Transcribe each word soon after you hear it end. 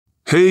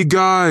Hey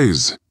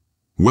guys!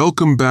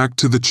 Welcome back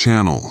to the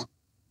channel.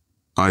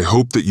 I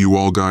hope that you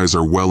all guys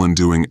are well and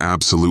doing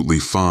absolutely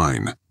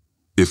fine.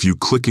 If you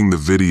clicking the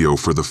video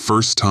for the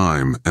first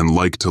time and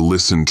like to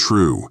listen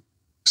true,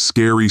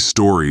 scary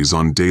stories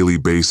on daily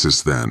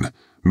basis then,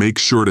 make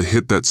sure to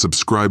hit that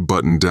subscribe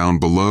button down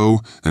below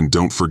and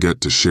don't forget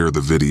to share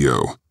the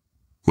video.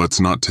 Let's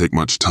not take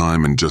much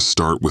time and just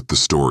start with the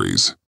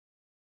stories.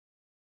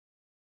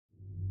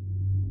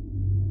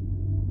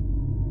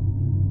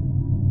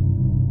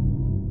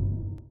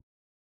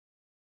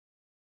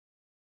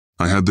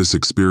 I had this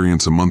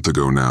experience a month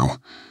ago now,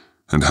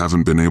 and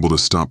haven't been able to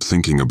stop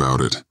thinking about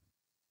it.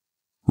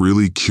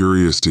 Really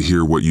curious to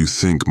hear what you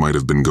think might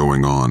have been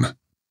going on.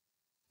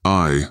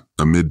 I,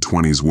 a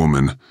mid-20s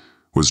woman,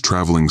 was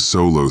traveling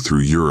solo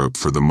through Europe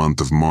for the month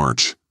of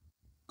March.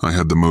 I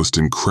had the most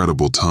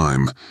incredible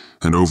time,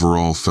 and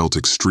overall felt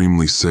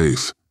extremely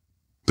safe.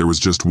 There was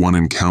just one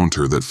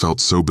encounter that felt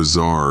so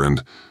bizarre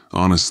and,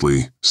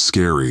 honestly,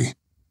 scary.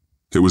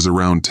 It was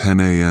around 10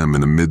 a.m.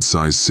 in a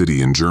mid-sized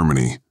city in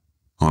Germany.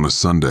 On a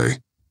Sunday.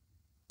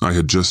 I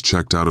had just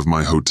checked out of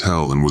my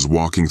hotel and was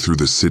walking through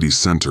the city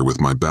center with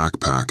my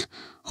backpack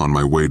on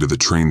my way to the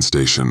train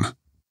station.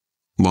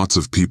 Lots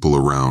of people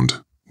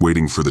around,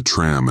 waiting for the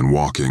tram and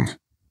walking.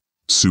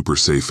 Super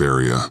safe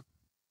area.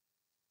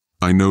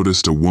 I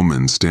noticed a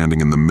woman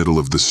standing in the middle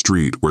of the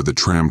street where the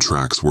tram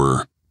tracks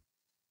were.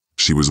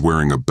 She was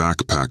wearing a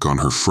backpack on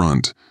her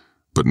front,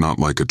 but not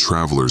like a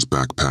traveler's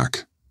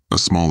backpack, a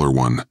smaller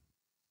one.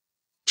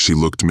 She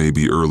looked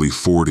maybe early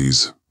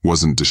 40s,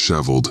 wasn't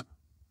disheveled,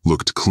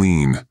 looked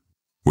clean,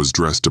 was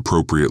dressed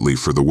appropriately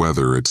for the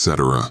weather,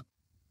 etc.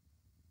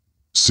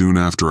 Soon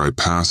after I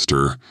passed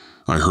her,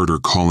 I heard her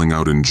calling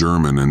out in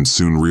German and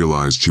soon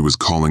realized she was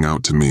calling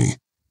out to me.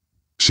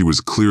 She was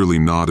clearly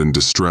not in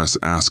distress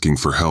asking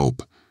for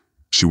help.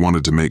 She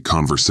wanted to make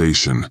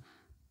conversation,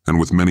 and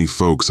with many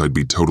folks I'd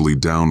be totally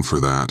down for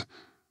that,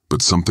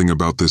 but something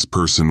about this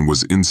person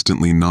was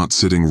instantly not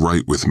sitting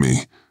right with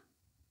me.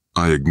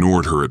 I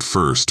ignored her at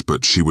first,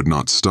 but she would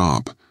not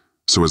stop.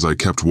 So as I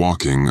kept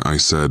walking, I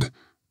said,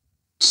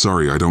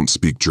 "Sorry, I don't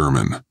speak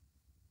German."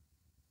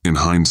 In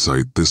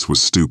hindsight, this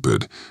was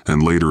stupid,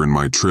 and later in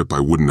my trip I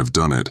wouldn't have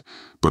done it,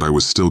 but I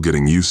was still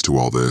getting used to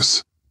all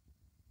this.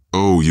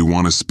 "Oh, you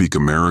want to speak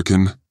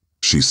American?"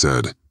 she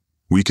said.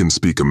 "We can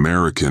speak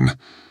American."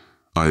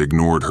 I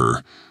ignored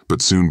her,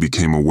 but soon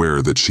became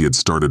aware that she had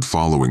started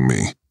following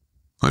me.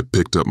 I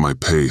picked up my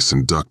pace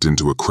and ducked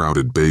into a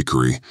crowded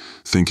bakery,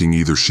 thinking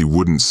either she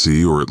wouldn't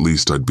see or at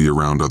least I'd be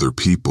around other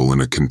people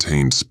in a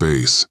contained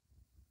space.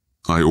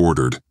 I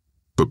ordered,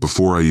 but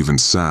before I even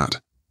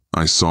sat,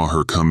 I saw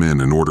her come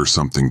in and order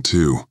something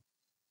too.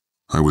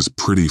 I was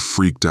pretty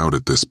freaked out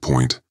at this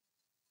point.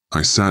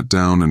 I sat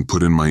down and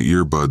put in my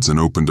earbuds and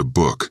opened a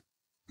book,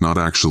 not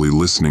actually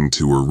listening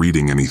to or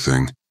reading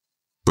anything,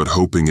 but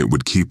hoping it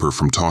would keep her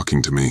from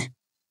talking to me.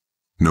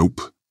 Nope.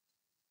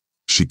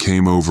 She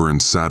came over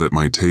and sat at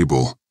my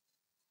table.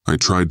 I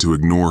tried to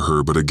ignore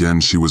her, but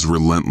again she was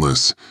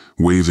relentless,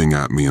 waving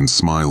at me and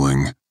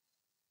smiling.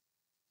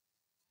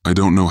 I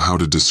don't know how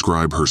to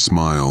describe her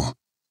smile.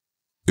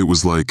 It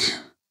was like,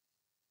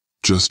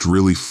 just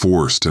really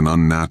forced and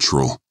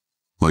unnatural,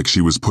 like she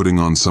was putting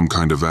on some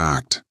kind of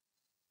act.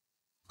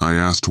 I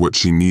asked what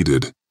she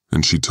needed,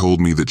 and she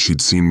told me that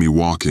she'd seen me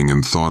walking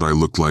and thought I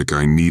looked like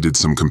I needed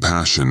some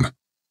compassion.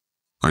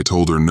 I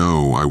told her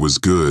no, I was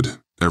good,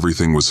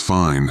 everything was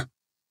fine.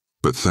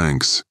 But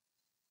thanks,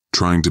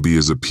 trying to be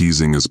as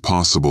appeasing as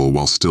possible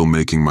while still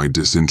making my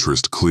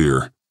disinterest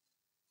clear.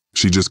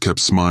 She just kept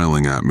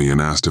smiling at me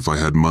and asked if I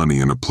had money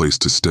and a place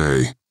to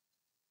stay.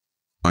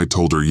 I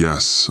told her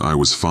yes, I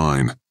was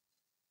fine.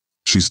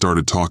 She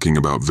started talking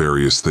about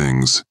various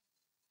things,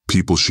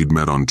 people she'd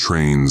met on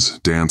trains,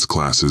 dance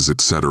classes,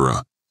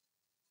 etc.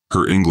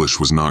 Her English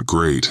was not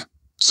great,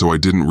 so I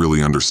didn't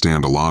really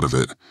understand a lot of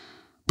it,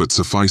 but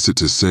suffice it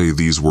to say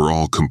these were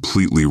all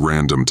completely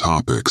random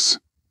topics.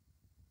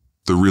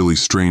 The really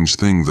strange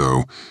thing,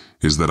 though,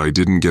 is that I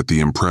didn't get the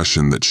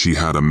impression that she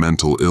had a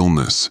mental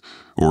illness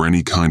or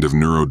any kind of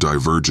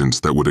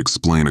neurodivergence that would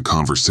explain a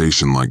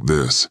conversation like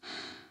this.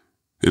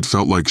 It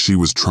felt like she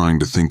was trying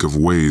to think of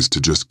ways to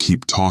just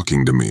keep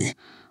talking to me,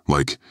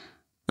 like,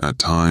 at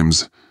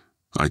times,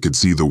 I could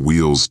see the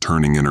wheels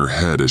turning in her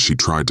head as she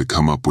tried to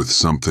come up with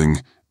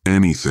something,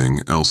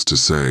 anything else to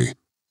say.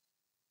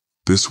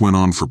 This went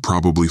on for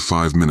probably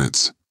 5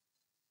 minutes.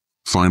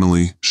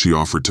 Finally, she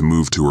offered to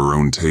move to her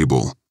own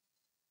table.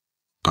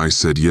 I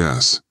said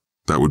yes,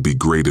 that would be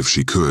great if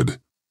she could.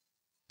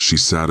 She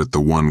sat at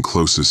the one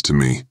closest to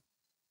me,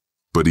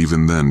 but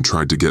even then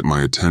tried to get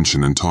my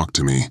attention and talk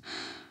to me.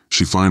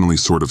 She finally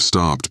sort of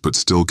stopped but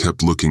still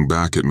kept looking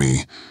back at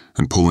me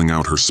and pulling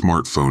out her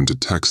smartphone to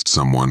text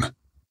someone.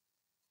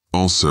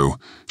 Also,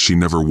 she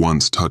never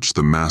once touched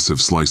the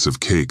massive slice of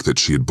cake that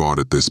she had bought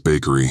at this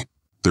bakery.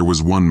 There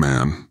was one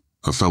man,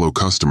 a fellow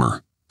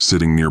customer,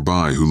 sitting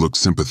nearby who looked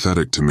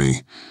sympathetic to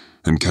me,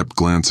 and kept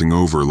glancing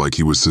over like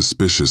he was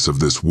suspicious of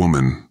this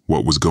woman,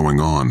 what was going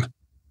on.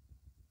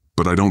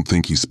 But I don't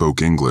think he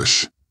spoke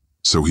English,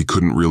 so he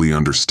couldn't really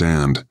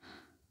understand,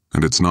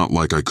 and it's not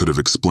like I could have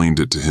explained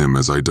it to him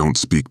as I don't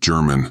speak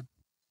German.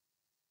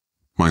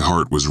 My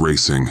heart was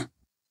racing.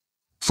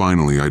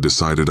 Finally, I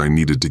decided I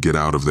needed to get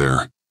out of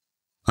there.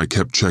 I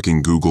kept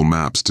checking Google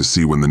Maps to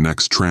see when the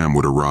next tram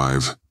would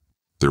arrive.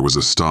 There was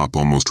a stop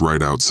almost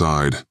right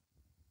outside.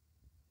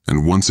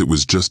 And once it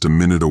was just a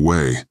minute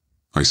away,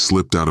 I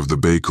slipped out of the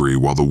bakery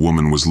while the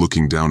woman was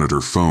looking down at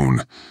her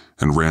phone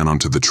and ran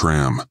onto the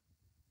tram.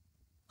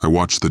 I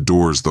watched the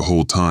doors the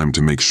whole time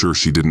to make sure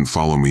she didn't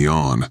follow me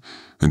on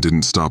and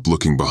didn't stop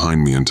looking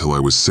behind me until I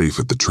was safe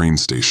at the train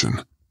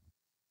station.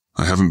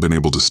 I haven't been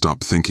able to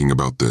stop thinking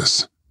about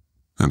this,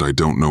 and I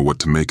don't know what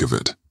to make of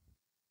it.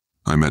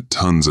 I met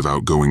tons of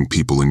outgoing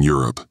people in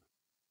Europe,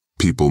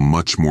 people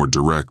much more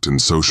direct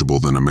and sociable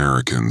than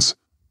Americans,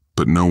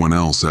 but no one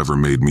else ever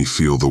made me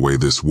feel the way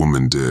this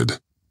woman did.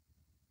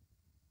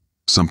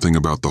 Something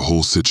about the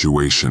whole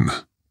situation,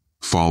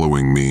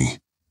 following me,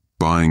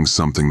 buying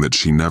something that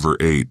she never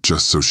ate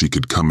just so she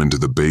could come into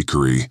the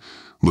bakery,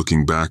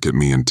 looking back at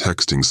me and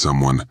texting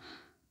someone,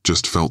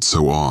 just felt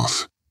so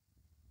off.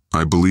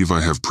 I believe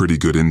I have pretty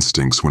good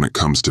instincts when it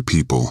comes to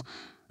people,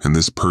 and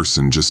this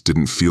person just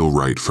didn't feel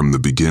right from the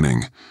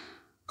beginning.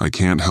 I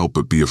can't help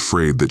but be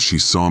afraid that she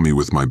saw me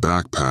with my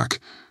backpack,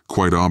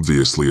 quite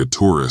obviously a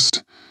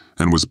tourist,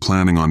 and was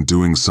planning on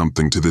doing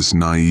something to this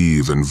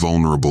naive and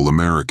vulnerable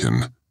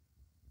American.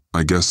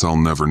 I guess I'll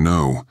never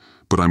know,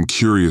 but I'm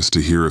curious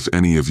to hear if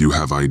any of you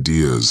have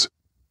ideas,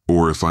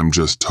 or if I'm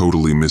just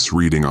totally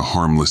misreading a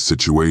harmless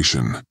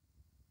situation.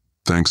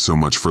 Thanks so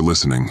much for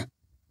listening.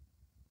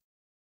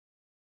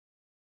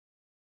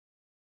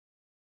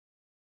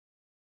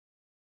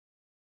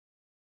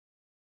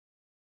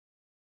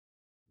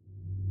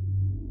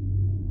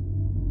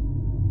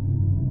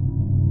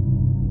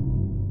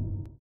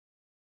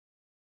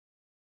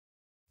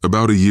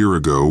 About a year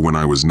ago, when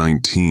I was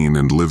 19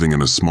 and living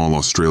in a small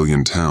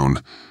Australian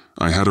town,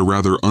 I had a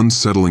rather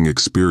unsettling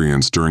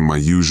experience during my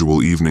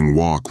usual evening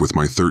walk with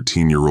my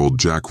 13-year-old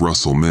Jack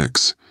Russell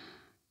mix.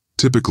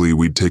 Typically,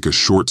 we'd take a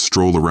short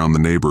stroll around the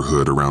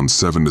neighborhood around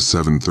 7 to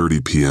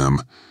 7:30 p.m.,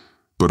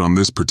 but on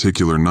this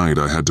particular night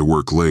I had to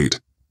work late,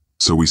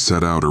 so we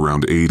set out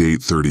around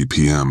 8:30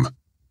 p.m.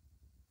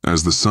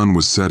 As the sun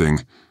was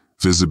setting,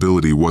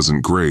 visibility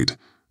wasn't great,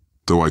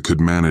 though I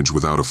could manage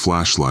without a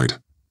flashlight,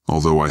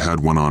 although I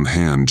had one on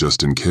hand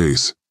just in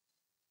case.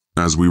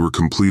 As we were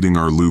completing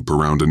our loop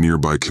around a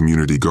nearby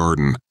community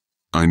garden,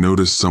 I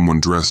noticed someone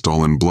dressed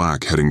all in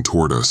black heading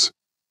toward us.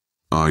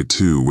 I,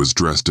 too, was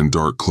dressed in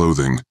dark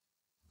clothing,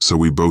 so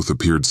we both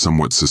appeared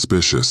somewhat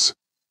suspicious.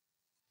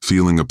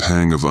 Feeling a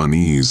pang of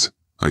unease,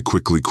 I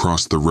quickly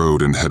crossed the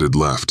road and headed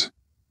left.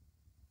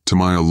 To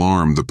my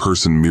alarm, the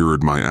person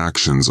mirrored my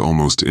actions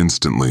almost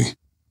instantly.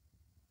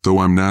 Though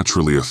I'm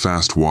naturally a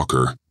fast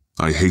walker,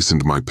 I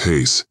hastened my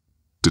pace,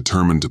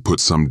 determined to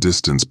put some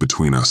distance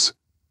between us.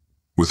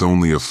 With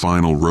only a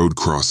final road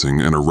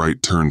crossing and a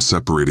right turn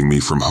separating me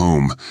from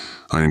home,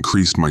 I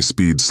increased my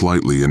speed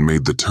slightly and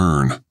made the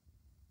turn.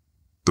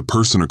 The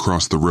person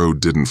across the road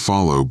didn't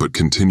follow but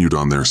continued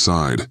on their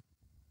side.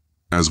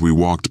 As we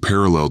walked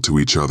parallel to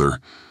each other,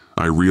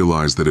 I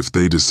realized that if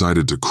they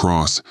decided to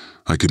cross,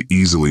 I could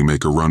easily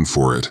make a run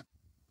for it.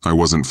 I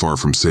wasn't far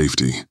from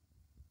safety.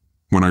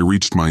 When I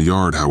reached my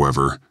yard,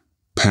 however,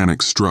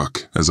 panic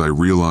struck as I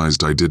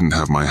realized I didn't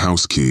have my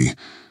house key,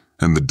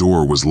 and the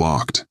door was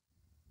locked.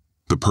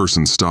 The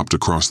person stopped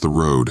across the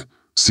road,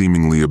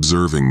 seemingly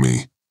observing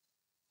me.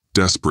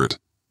 Desperate,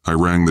 I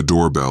rang the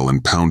doorbell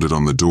and pounded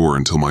on the door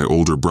until my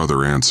older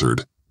brother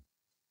answered.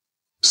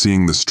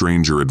 Seeing the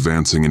stranger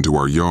advancing into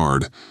our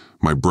yard,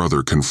 my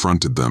brother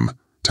confronted them,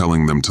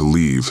 telling them to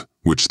leave,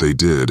 which they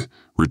did,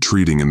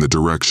 retreating in the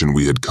direction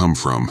we had come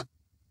from.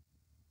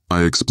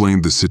 I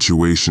explained the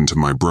situation to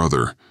my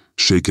brother,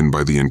 shaken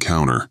by the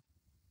encounter.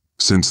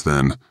 Since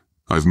then,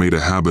 I've made a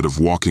habit of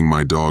walking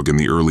my dog in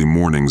the early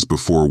mornings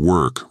before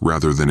work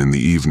rather than in the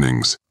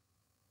evenings.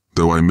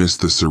 Though I miss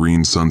the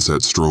serene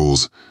sunset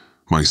strolls,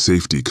 my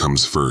safety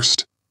comes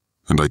first,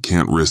 and I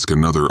can't risk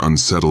another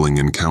unsettling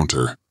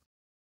encounter.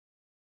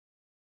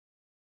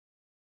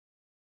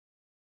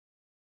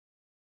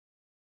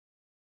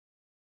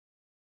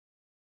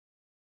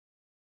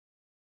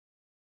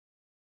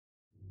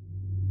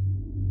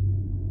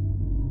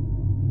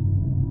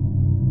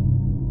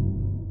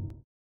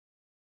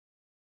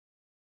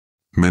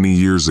 Many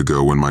years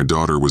ago, when my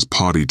daughter was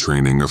potty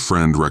training, a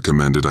friend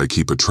recommended I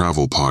keep a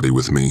travel potty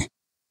with me.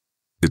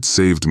 It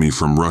saved me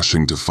from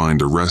rushing to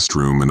find a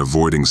restroom and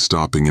avoiding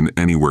stopping in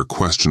anywhere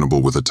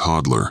questionable with a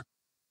toddler.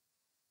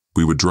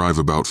 We would drive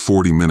about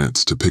 40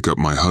 minutes to pick up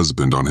my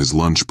husband on his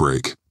lunch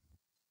break.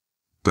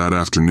 That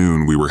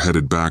afternoon, we were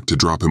headed back to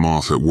drop him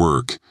off at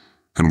work,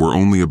 and were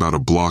only about a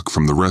block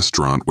from the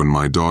restaurant when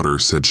my daughter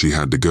said she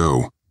had to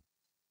go.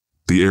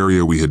 The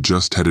area we had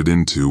just headed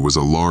into was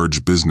a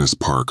large business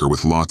park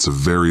with lots of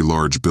very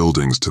large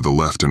buildings to the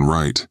left and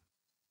right.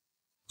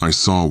 I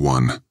saw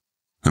one,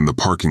 and the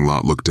parking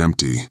lot looked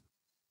empty.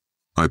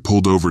 I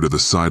pulled over to the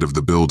side of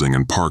the building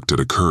and parked at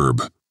a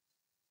curb.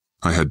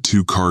 I had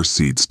 2 car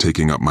seats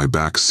taking up my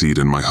back seat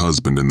and my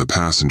husband in the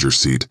passenger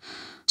seat,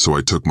 so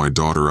I took my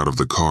daughter out of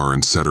the car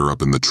and set her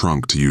up in the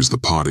trunk to use the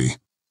potty.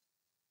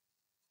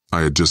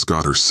 I had just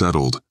got her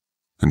settled,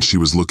 and she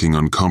was looking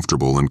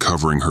uncomfortable and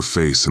covering her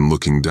face and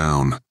looking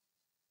down.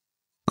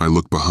 I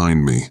look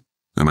behind me,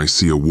 and I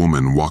see a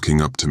woman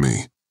walking up to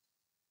me.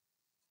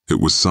 It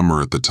was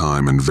summer at the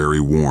time and very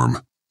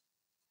warm.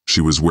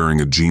 She was wearing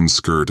a jean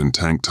skirt and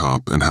tank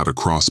top and had a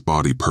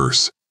crossbody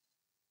purse.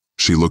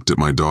 She looked at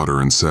my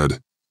daughter and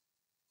said,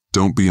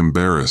 "Don't be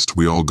embarrassed,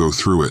 we all go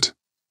through it,"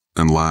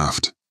 and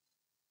laughed.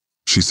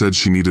 She said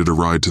she needed a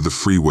ride to the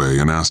freeway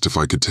and asked if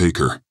I could take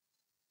her.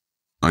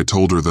 I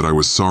told her that I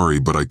was sorry,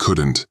 but I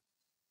couldn't.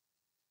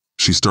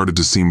 She started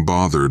to seem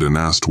bothered and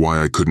asked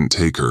why I couldn't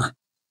take her.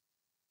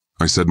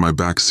 I said my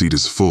back seat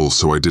is full,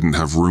 so I didn't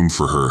have room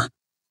for her.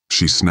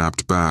 She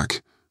snapped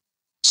back,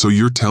 "So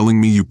you're telling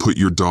me you put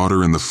your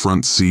daughter in the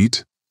front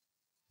seat?"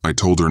 I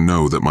told her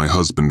no, that my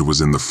husband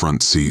was in the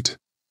front seat.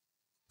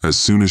 As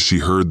soon as she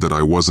heard that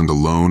I wasn't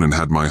alone and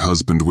had my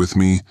husband with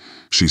me,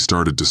 she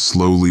started to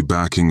slowly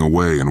backing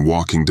away and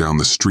walking down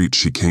the street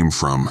she came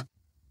from.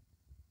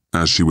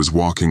 As she was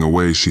walking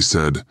away, she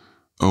said,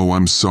 "Oh,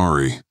 I'm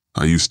sorry.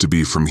 I used to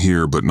be from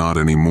here, but not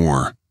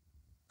anymore,"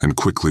 and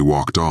quickly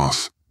walked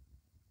off.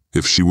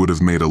 If she would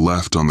have made a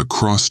left on the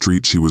cross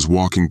street she was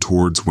walking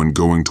towards when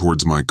going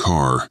towards my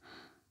car,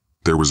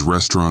 there was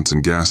restaurants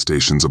and gas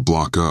stations a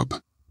block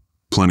up.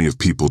 Plenty of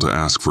people to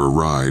ask for a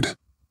ride.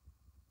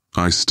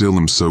 I still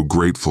am so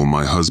grateful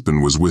my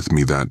husband was with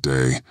me that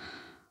day.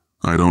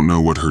 I don't know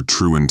what her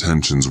true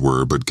intentions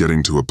were, but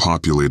getting to a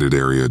populated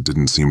area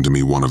didn't seem to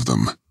me one of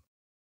them.